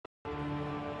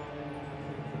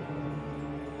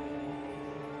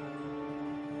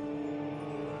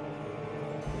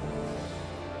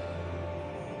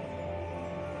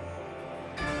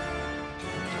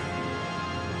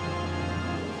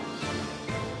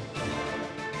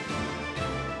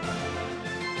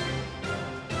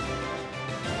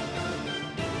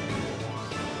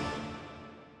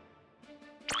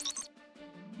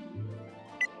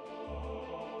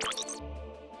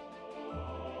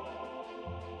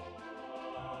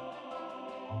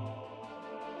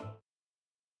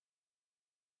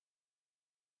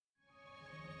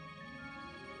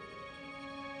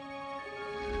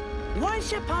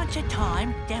Once upon a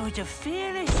time, there was a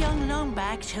fearless young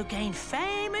longbacks who gained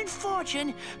fame and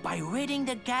fortune by ridding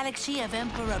the galaxy of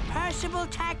Emperor Percival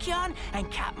Tachyon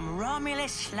and Captain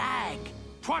Romulus Slag.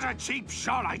 What a cheap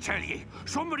shot, I tell ye!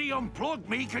 Somebody unplugged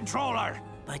me controller!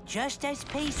 But just as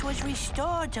peace was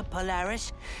restored to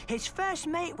Polaris, his first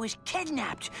mate was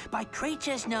kidnapped by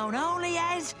creatures known only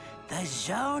as the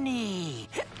Zoni.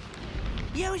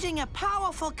 Using a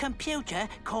powerful computer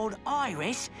called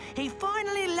Iris, he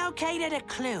finally located a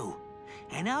clue.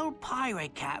 An old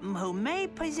pirate captain who may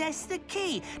possess the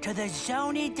key to the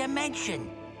Zoni dimension.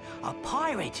 A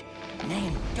pirate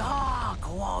named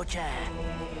Darkwater.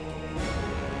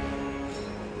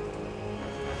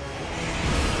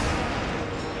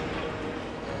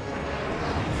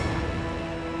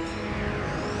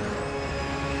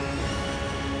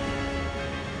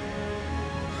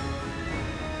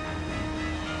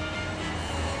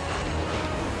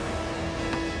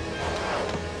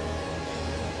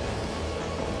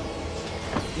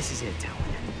 This is it, Talon.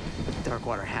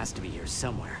 Darkwater has to be here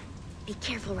somewhere. Be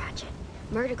careful, Ratchet.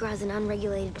 Murdergra's an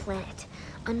unregulated planet.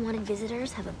 Unwanted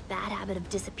visitors have a bad habit of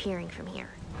disappearing from here.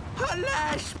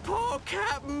 Alas, poor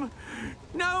Captain!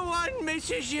 No one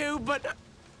misses you but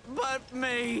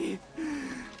me.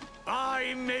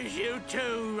 I miss you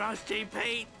too, Rusty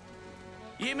Pete.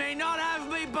 You may not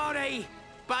have me body,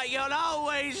 but you'll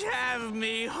always have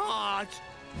me heart.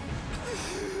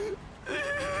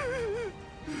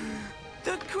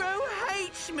 The crew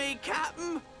hates me,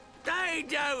 Captain. They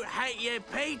don't hate you,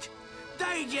 Pete.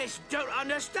 They just don't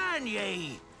understand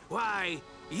ye. Why,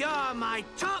 you're my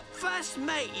top first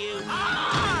mate, you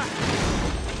are!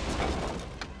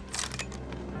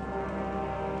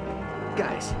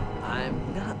 Guys,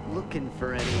 I'm not looking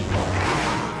for any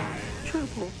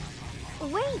trouble.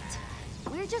 Wait!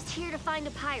 We're just here to find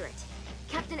a pirate.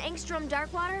 Captain Engstrom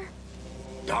Darkwater?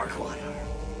 Darkwater.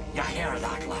 You hear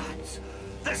that, lads?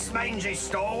 This mangy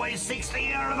stowaway seeks the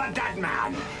ear of a dead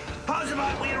man. How's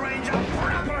about we arrange a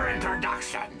proper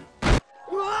introduction?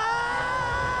 Well,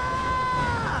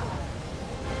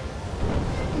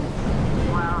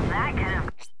 that could have...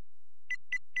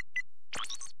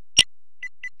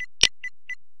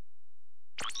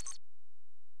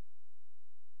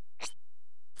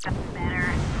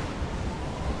 better.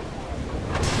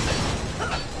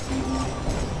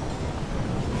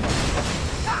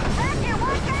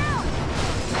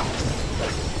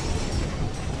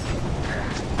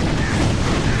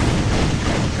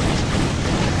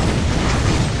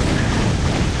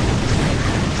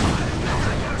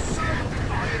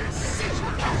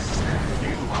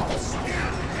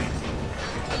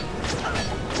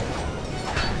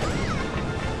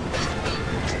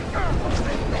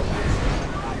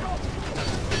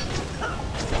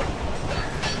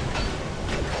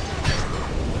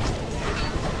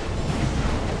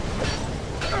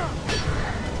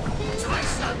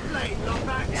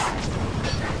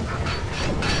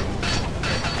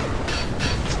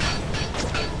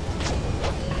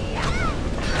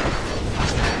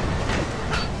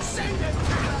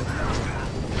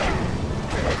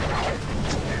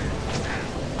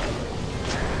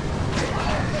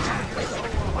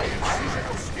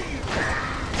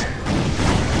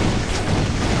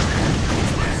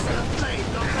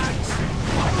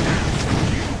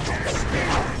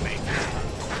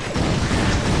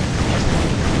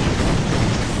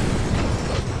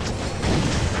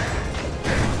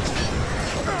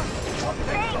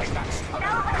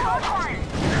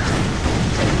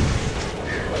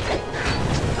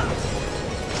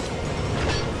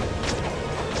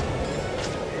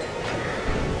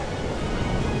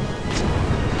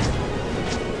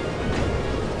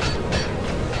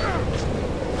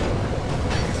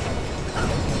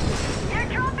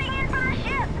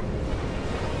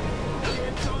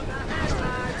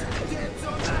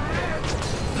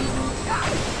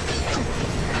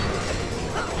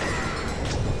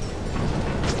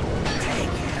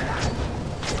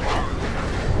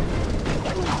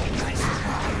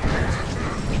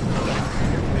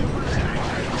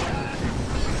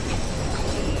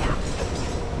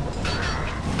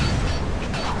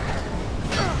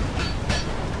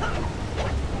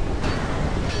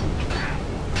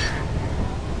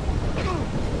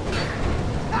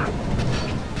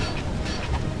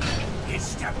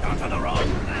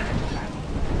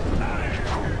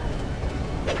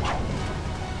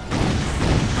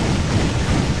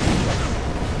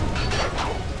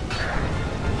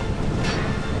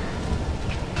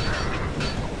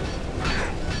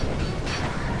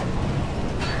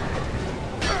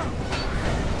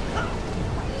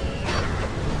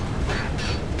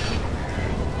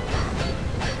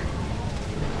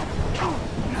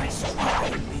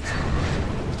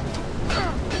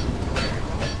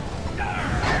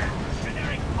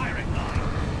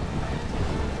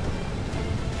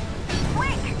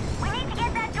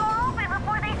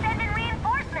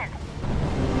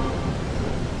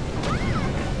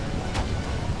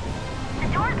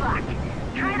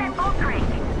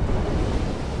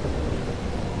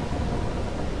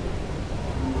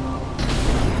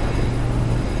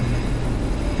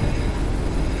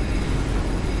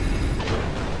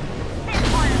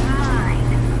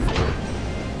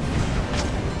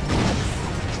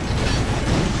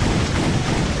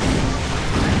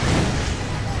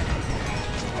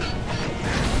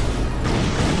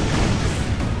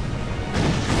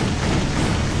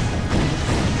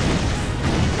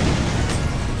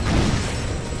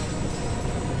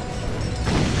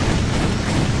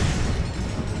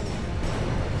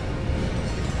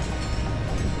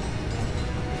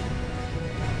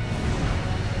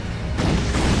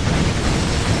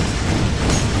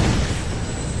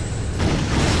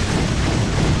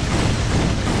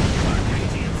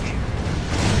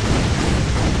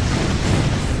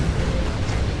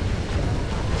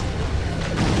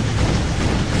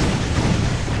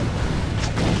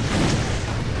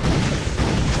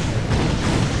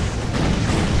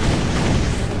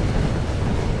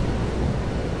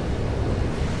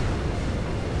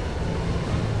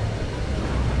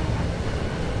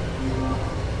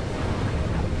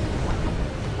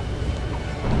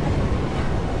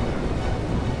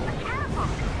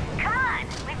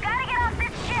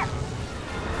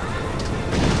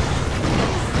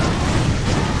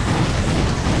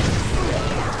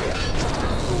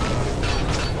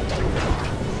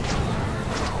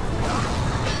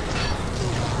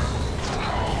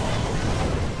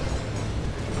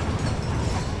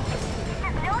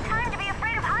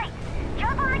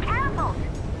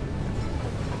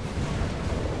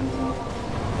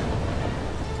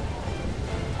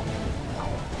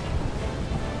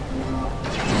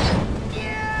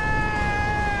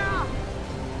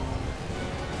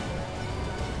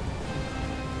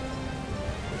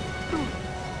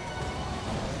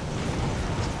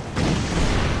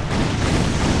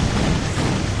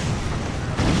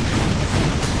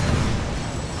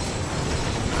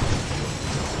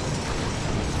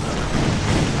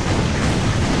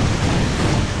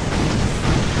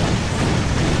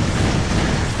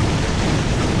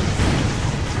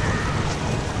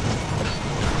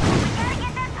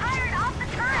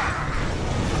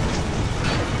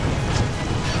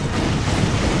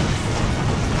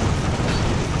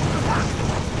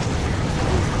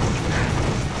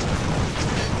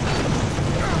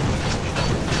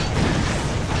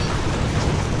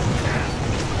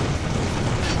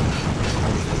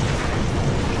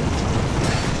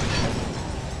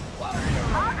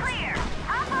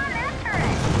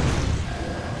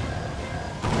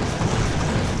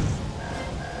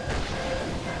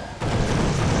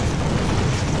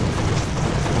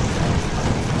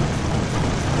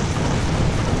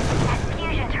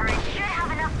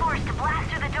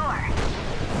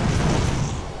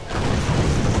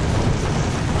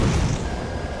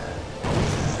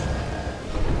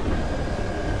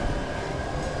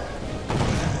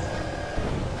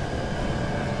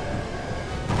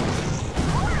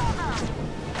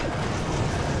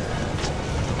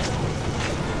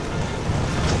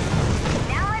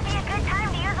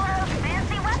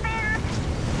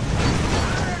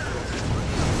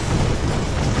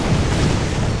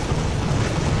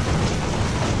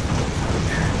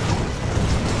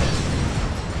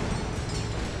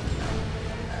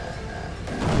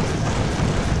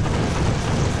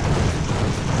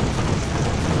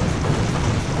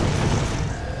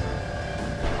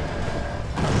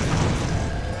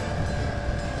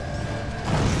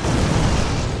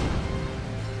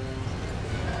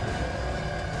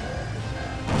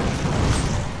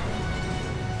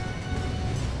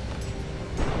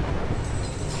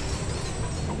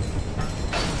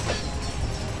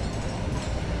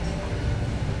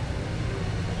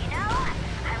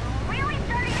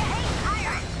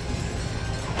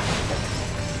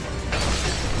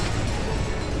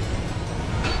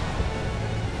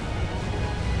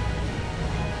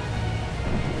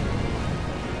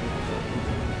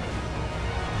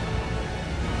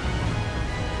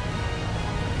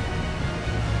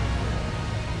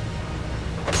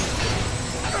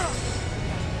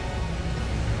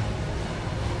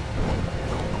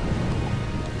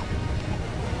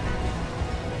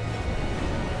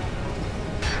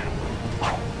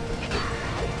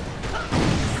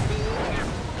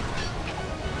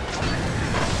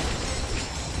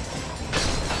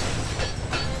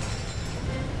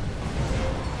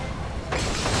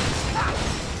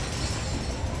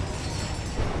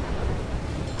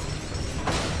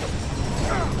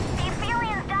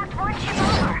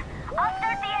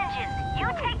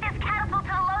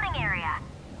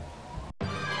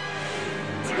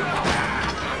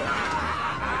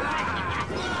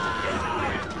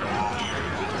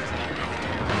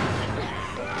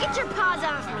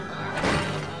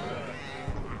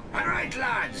 All right,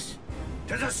 lads.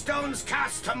 To the stones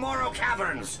cast tomorrow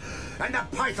caverns, and the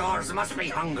pythons must be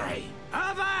hungry.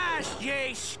 Avast,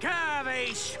 ye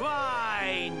scurvy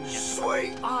swine!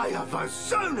 Sweet eye of a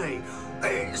Zony!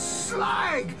 It's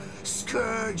Slag!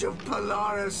 Scourge of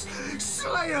Polaris!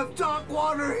 Slayer of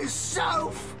Darkwater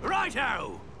himself!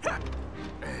 Righto!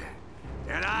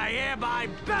 And I hereby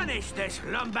banish this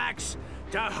lumbax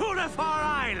to Hulafar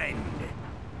Island,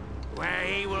 where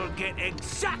he will get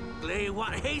exactly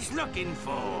what he's looking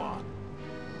for.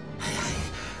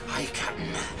 Aye,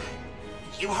 Captain.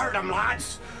 You heard him,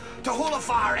 lads. To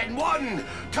Hulafar in 1,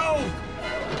 2...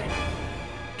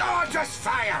 Oh, just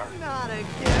fire! Not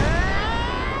again!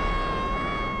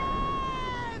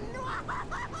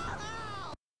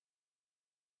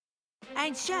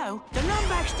 And so, the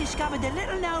Lombax discovered the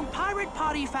little-known pirate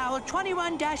party foul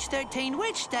 21-13,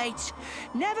 which states,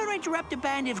 never interrupt a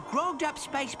band of grogged-up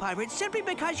space pirates simply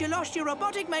because you lost your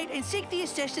robotic mate and seek the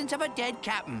assistance of a dead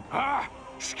captain. Ah,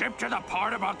 skip to the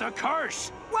part about the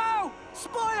curse. Whoa!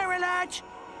 Spoiler alert!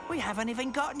 We haven't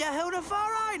even gotten to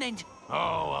Hulafar Island. Oh,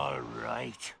 all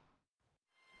right.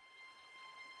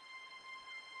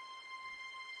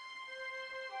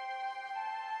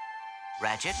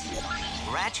 Ratchet?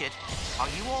 Ratchet, are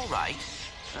you all right?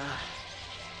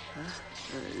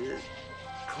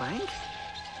 Clank?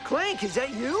 Clank, is that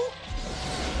you?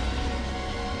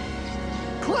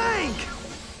 Clank!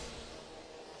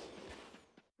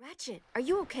 Ratchet, are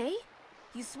you okay?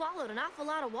 You swallowed an awful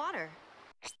lot of water.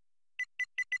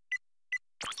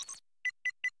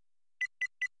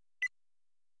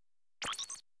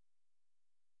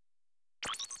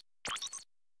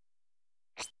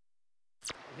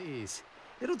 Please.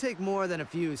 It'll take more than a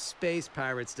few space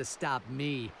pirates to stop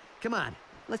me. Come on,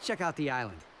 let's check out the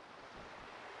island.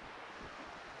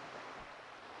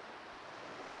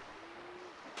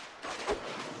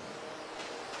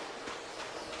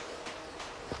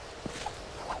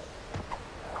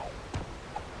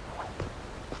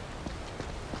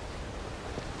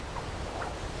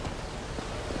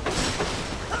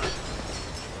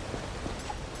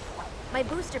 My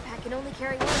booster pack can only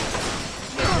carry one.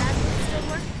 Your Raspberry still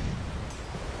work?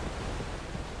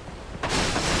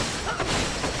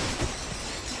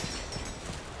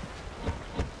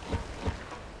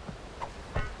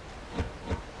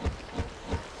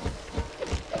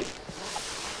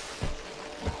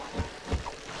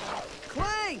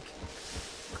 Clank!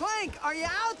 Clank, are you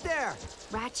out there?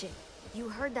 Ratchet, you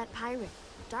heard that pirate.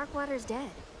 Darkwater's dead.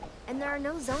 And there are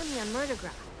no Zoni on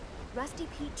Murdergra. Rusty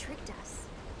Pete tricked us.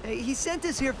 Hey, he sent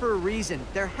us here for a reason.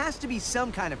 There has to be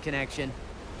some kind of connection.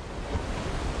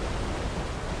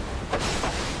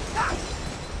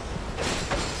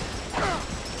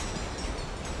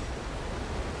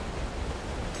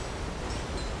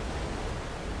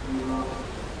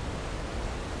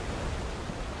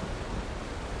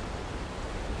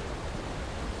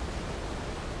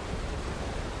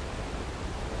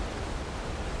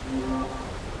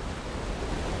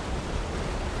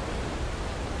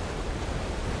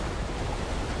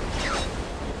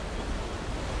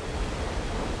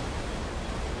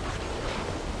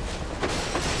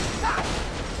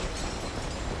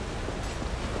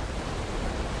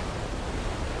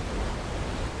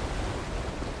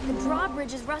 The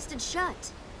drawbridge is rusted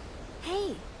shut.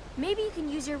 Hey, maybe you can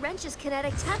use your wrench's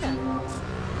kinetic tether.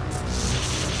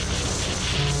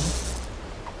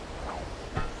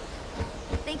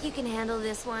 Think you can handle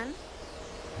this one?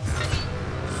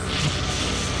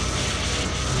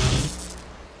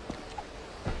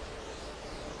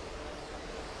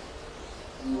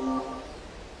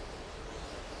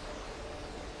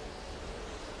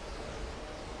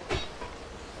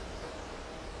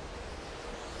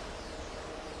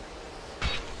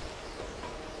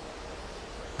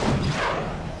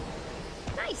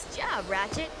 Nice job,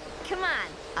 Ratchet. Come on,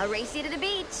 I'll race you to the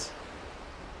beach.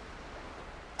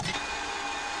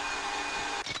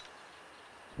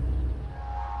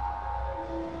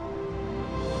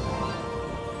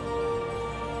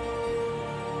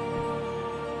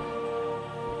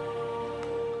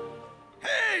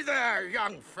 Hey there,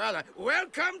 young fella.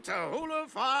 Welcome to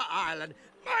Hulafar Island.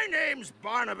 My name's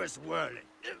Barnabas Worley.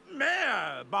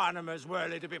 Mayor Barnabas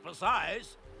Worley, to be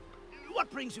precise. What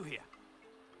brings you here?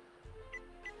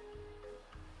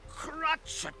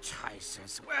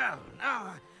 Crotchetizers. Well,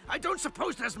 now, I don't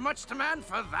suppose there's much demand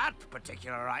for that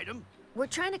particular item. We're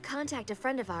trying to contact a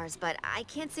friend of ours, but I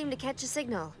can't seem to catch a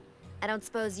signal. I don't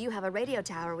suppose you have a radio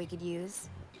tower we could use.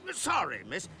 Sorry,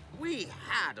 miss. We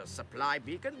had a supply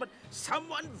beacon, but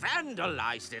someone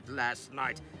vandalized it last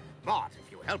night. But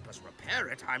if you help us repair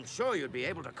it, I'm sure you'd be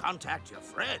able to contact your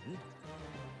friend.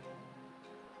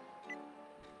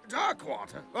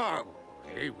 Darkwater? Oh,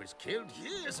 He was killed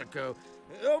years ago.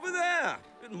 Over there,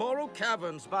 in Moral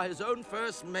Caverns, by his own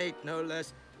first mate, no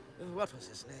less. What was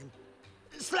his name?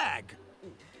 Slag.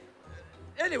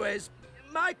 Anyways,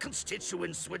 my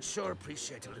constituents would sure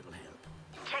appreciate a little help.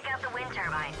 Check out the wind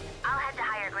turbine. I'll head to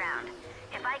higher ground.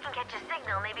 If I can catch a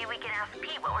signal, maybe we can ask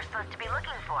Pete what we're supposed to be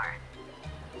looking for.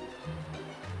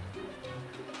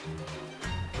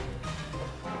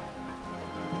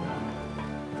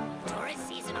 Tourist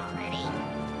season already?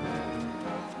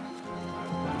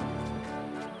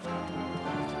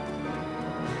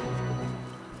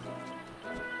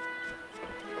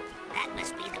 That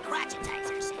must be the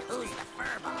crotchetizers. Who's the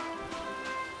furball?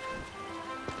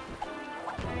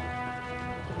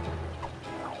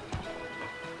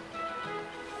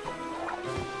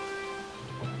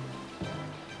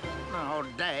 Oh,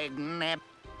 dagnap.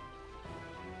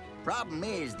 Problem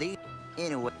is,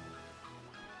 anyway.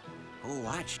 Oh,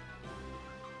 watch.